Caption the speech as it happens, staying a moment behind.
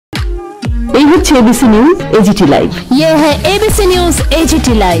এই হচ্ছে ABC news AGT live. ये है ABC news AGT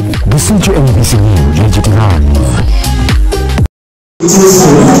live. Listen to ABC News AGT Live.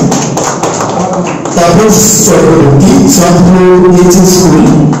 Tapas Chakraborty Chandra HS school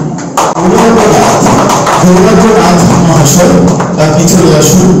ধর্মনাথ মহাশয় আপনি চলে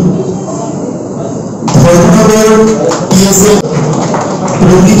আসুন। ধর্মনগর PSL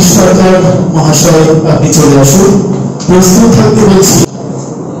প্রদীপ সরকার মহাশয় আপনি চলে আসুন। প্রস্তুত থাকতে বলছি।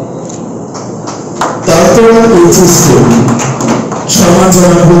 তারপর এইচএস স্কুল সম্মান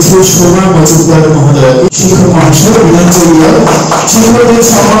জানানো হচ্ছে সোমা মজুমদার মহোদয়। শিক্ষক মহাশয় বিধানচর্যা শিক্ষকদের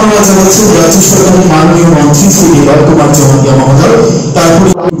সম্মাননা জানাচ্ছেন রাজ্য সরকারের মাননীয় মন্ত্রী শ্রী মেবার Kr.Jamatia মহোদয়।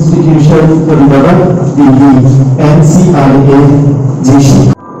 তারপরে ইনস্টিটিউশন পরিবার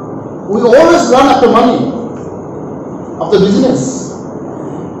We always run after money, after business.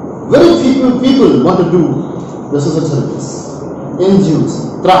 Very few people want to do the social service, NGOs,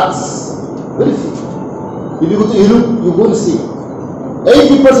 trusts. Very few. If you go to Europe, you go and see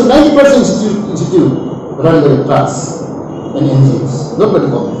 80%, 90% institute run by trusts and NGOs. Nobody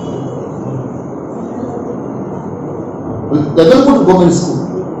government. They don't go to government school.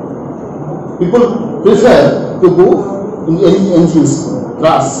 People prefer to go in NGO school,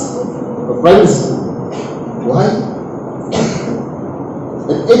 trusts, or private school. Why?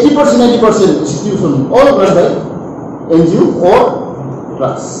 80%, 90% institution all run by NGO or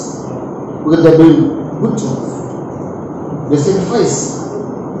trusts because they are doing good job. They sacrifice.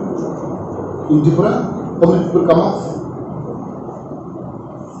 In Tripura, how many people come off?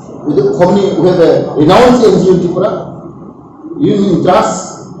 How many who have a renowned NGO in Tripura? Even in trusts,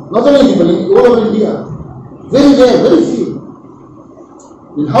 not only in Tripura, all over India. Very rare, very few.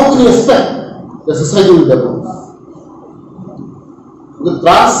 Then how can you expect the society will develop? The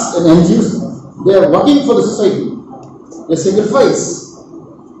trusts and NGOs, they are working for the society. They sacrifice.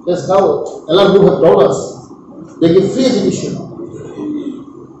 That's how Allah Group have told us. They give free education.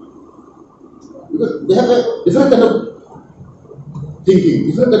 Because they have a different kind of thinking,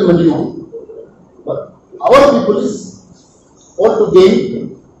 different kind of mentality. But our people is all to gain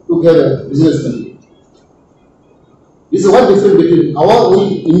together business mentality. This is one difference between our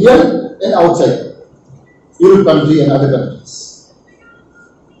Indian and outside Europe country and other countries.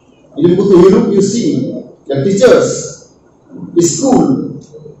 If you go to Europe, you see the teachers, the school,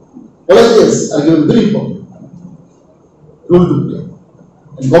 colleges are given very important role to play.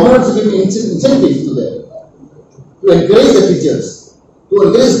 And governments are giving incentives to them to encourage the teachers, to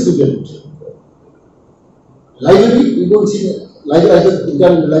encourage students. Library, we don't see library, I just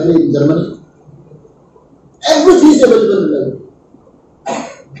entered in the library in Germany. Everything is available in the library.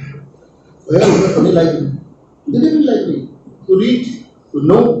 Where is the only library? You live in library to read, to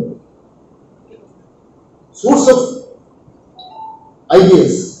know source of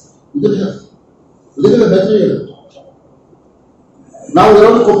ideas. You don't have. You live in a material. Now there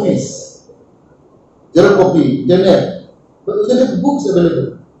are copies. There are copy, internet, but you can have books available.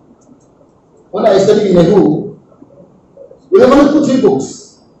 When I studied in Nehru, we have only 2-3 books.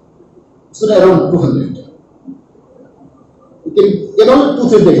 It's not around 200. You can get only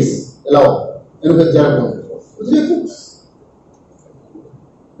 2-3 days allowed, and you get Java. 2-3 books.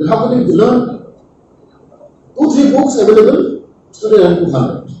 Then how can you learn? 2-3 books available, still around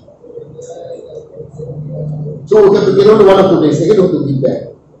 200. So we have to get only 1 or 2 days, again we have to give back,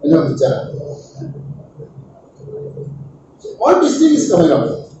 and you have to Java. So all these things coming up.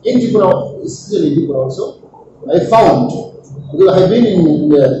 In Tripura, especially in Tripura also, I found, because I have been in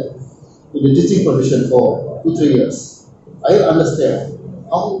the teaching profession for 2-3 years, I understand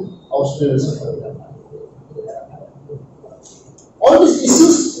how our students are. All these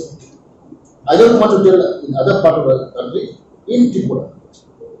issues, I don't want to tell in other part of the country, in Tripura.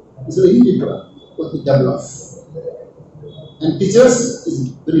 So in Tripura, what we develop. And teachers is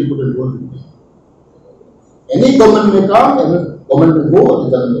very important role to play. Any government may come, any government may go, or the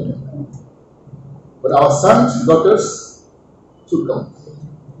government may come. But our sons, daughters should come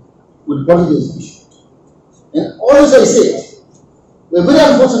with quality education. And always I say, we are very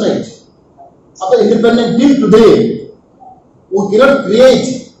unfortunate. After independent till today, we cannot create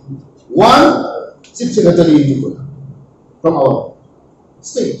one chief secretary in Tripura from our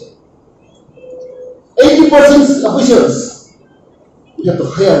state. 80% officials we have to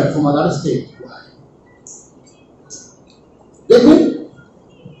hire from another state. Why? That means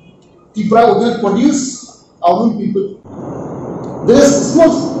Tripura will not produce our own people. There is a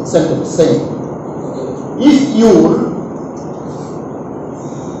small sentence saying, if your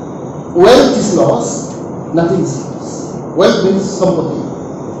wealth is lost, nothing is lost. Wealth means somebody.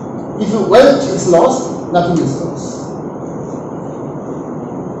 If your wealth is lost, nothing is lost.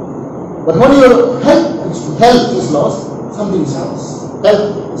 But when your health is lost, something is lost.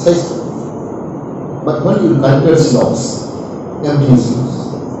 Health says so. But when your character is lost, everything is lost.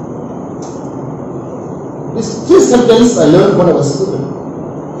 This three sentences I learned when I was a student.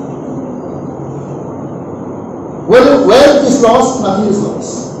 When your wealth is lost, nothing is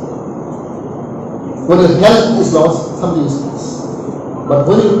lost. When your health is lost, something is lost. But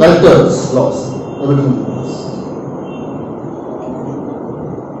when your character is lost, everything is lost.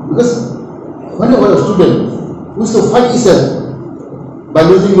 Because when you were a student, we used to fight each other by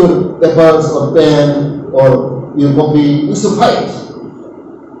losing your papers or pen or your copy. We used to fight.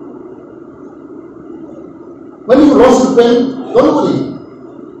 When you lost your pen, don't worry.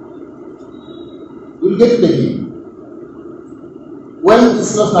 You will get it again. When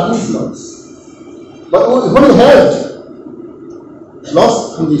it's lost, nothing is lost. But when you have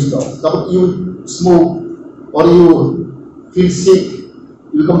lost, something is lost. Suppose you smoke or you feel sick,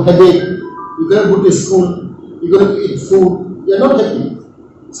 you become headache, you cannot go to school, you cannot eat food, you are not happy.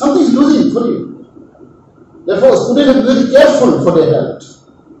 Something is losing for you. Therefore, students have to be very careful for their health,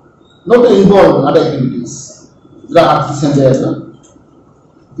 not to involve in other activities. There are artists and there,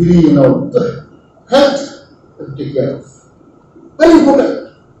 the health to take care of. Very important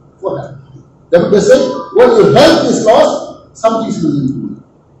for health. Therefore, they say, when your health is lost, something is losing.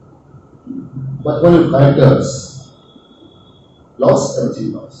 But when your character is lost,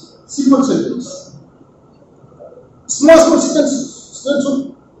 everything lost. Simple sentence. Small sentence. Students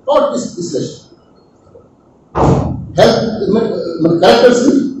should not this lesson. Health, characters,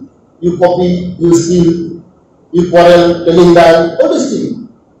 you copy, you steal, you quarrel, telling lie, all these things.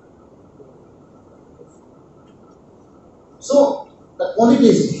 So, the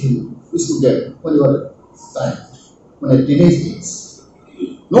qualities you used to get when you are a child, when a teenage age.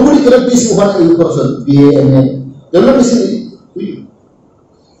 Nobody can teach you what you person, BA, MA. They will not listen to you.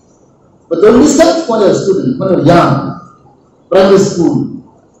 But they will listen when you are a student, when you are young, primary school.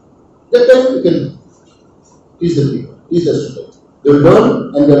 That time you can teach the people, teach the student. They will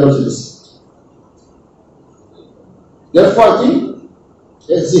learn and they will also listen. Therefore, I think,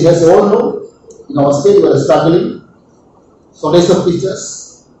 as you have all know, in our state we are struggling. Shortage of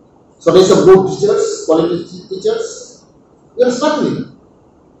teachers, shortage of good teachers, quality teachers. We are struggling.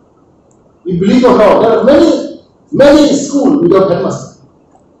 We believe or not, there are many schools without headmaster.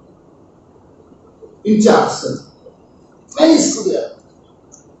 In charge, many schools there.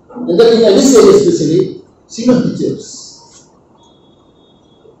 And then in this area especially, single teachers.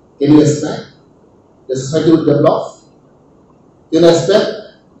 Can you expect the society will develop? Can you expect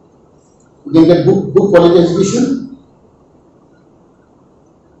we can get good quality education?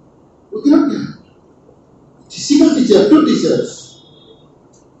 We cannot get single teacher, two teachers.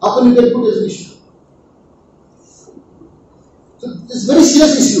 How can you get good education? So it's very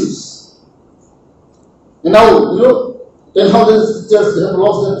serious issues. And now, 10,000 teachers they have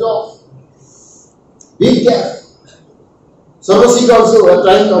lost their job. Big gap. Services also are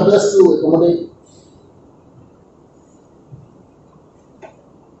trying their best to accommodate.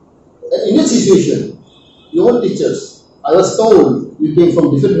 And in this situation, your teachers, I was told you came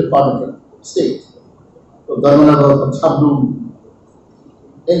from different part of the state, from Dharmanagar, from Sabru.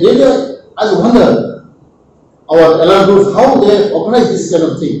 And later, I wonder, our LR groups, how they organize this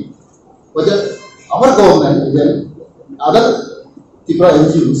kind of thing. Whether our government and then other Tripura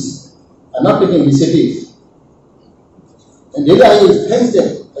NGOs are not taking initiative. And later I thank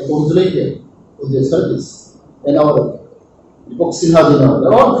them, I congratulate them for their service. And our Deepak Sinha, they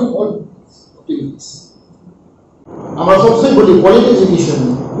are all doing all activities. আমরা সবসময় বলি quality education,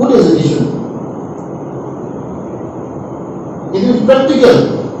 good education. It is practical.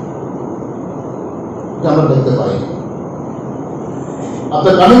 এটা আমরা দেখতে পাই।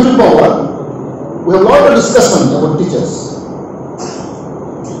 After coming to power, we have a lot of discussion about teachers.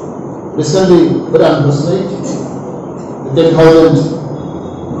 Recently, very unfortunate, the 10,000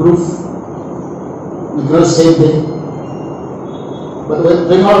 group, we cannot save them, but we are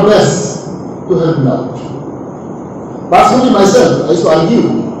trying our best to help them out. Personally, myself, I used to argue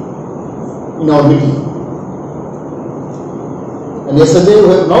in our meeting. And yesterday we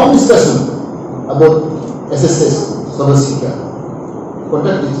had long discussion about SSS, Sarvasika,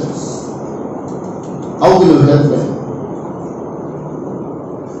 contact teachers. How will you help them?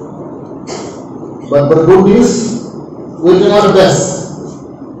 But the good news, we will do our best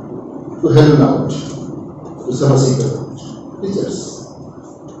to help them out, to Sarvasika teachers.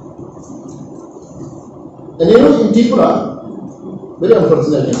 And in Tripura, very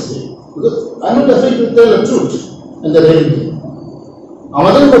unfortunate I can say, because I am not afraid to tell the truth and the reality.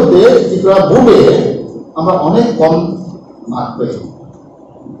 আমাদের মধ্যে ত্রিপুরা বোর্ডে আমরা অনেক কম mark পাই।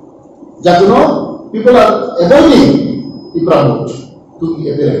 যার জন্য people are avoiding the promote to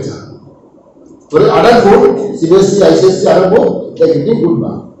appear exam. For other board, CBSE, ICSE, other board, they are getting good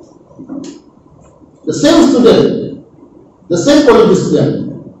mark. The same student, the same quality student,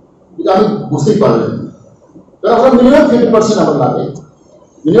 এটা আমি বুঝতেই পারলাম। কারণ আমরা মিনিমাম 50% আমার লাগে,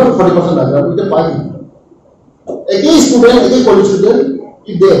 মিনিমাম 40% লাগে, আমি এটা পাই না। একই স্টুডেন্ট, একই quality student,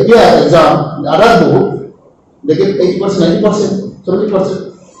 if they appear exam in other board, they get 80%, 90%, 70%.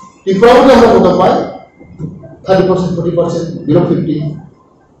 The problem আমরা কত পাই? 30%, 40%, below 50.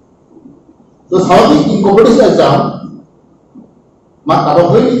 So how in competition exam, mark cut off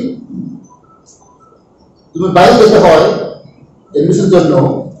হয়নি। তুমি বাইরে যেতে হয় এডমিশন জন্য,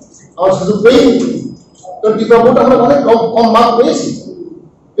 আমার শুধু পেয়ে কারণ ডিপার্টমেন্ট আমরা অনেক কম মার্ক পেয়েছি,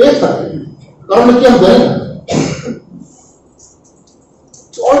 পেয়ে থাকে কারণ কি আমি জানি না।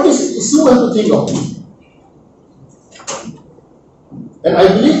 All this issue have to think of, and I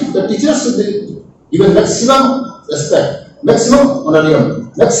believe the teachers should be given maximum respect, maximum honorarium,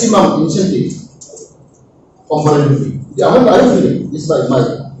 maximum incentive comparatively. I am feeling this by my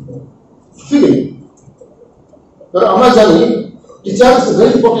feeling. But আমরা জানি teachers is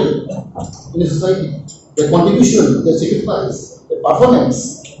very important in a society. Their contribution, their sacrifice, their performance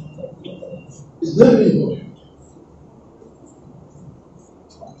is very, very important.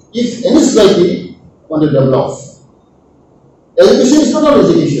 If any society want to develop, education is not only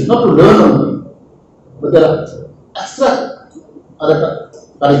education, not to learn only, but there are extra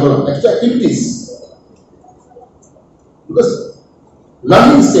curriculum, extra activities. Because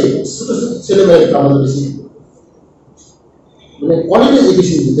learning stage, celebrate আমাদের বেশি মানে quality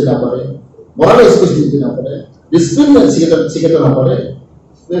education দিতে না পারে, moral education দিতে না পারে, discipline শিখাতে না পারে,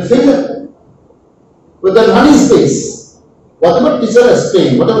 they fail. With the learning space, whatever teacher explain,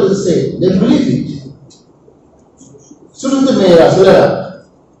 whatever they say, they believe it. Students মেয়েরা ছেলেরা,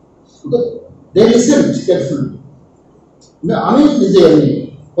 they listen carefully. আমি নিজে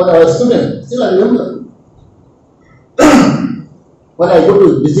when I was a student, still I remember. When I go to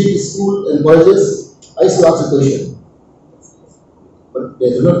visit school and colleges, I used to ask a question, but they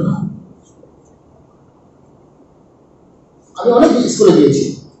do not know. আমি অনেক স্কুলে গিয়েছি,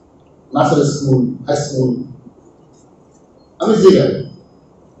 nursery school, high school, আমি জিজ্ঞাসা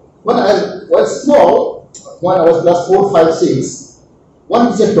when I was small, when I was class 4, 5, 6, one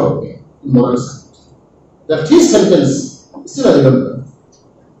teacher taught me in moral science. That his sentence, still I remember.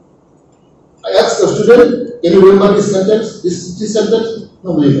 I asked the student, can you remember this sentence? This sentence?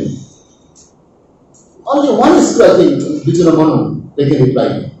 Nobody can. Only one school, I think, which is a mono, they can reply.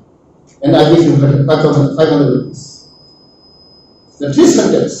 And I gave him 500 rupees. That his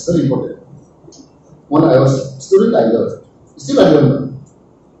sentence, very important. When I was a student, I learned. Still I remember.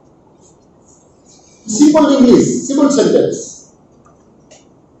 Simple English, simple sentence.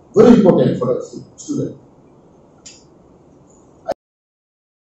 Very important for a student.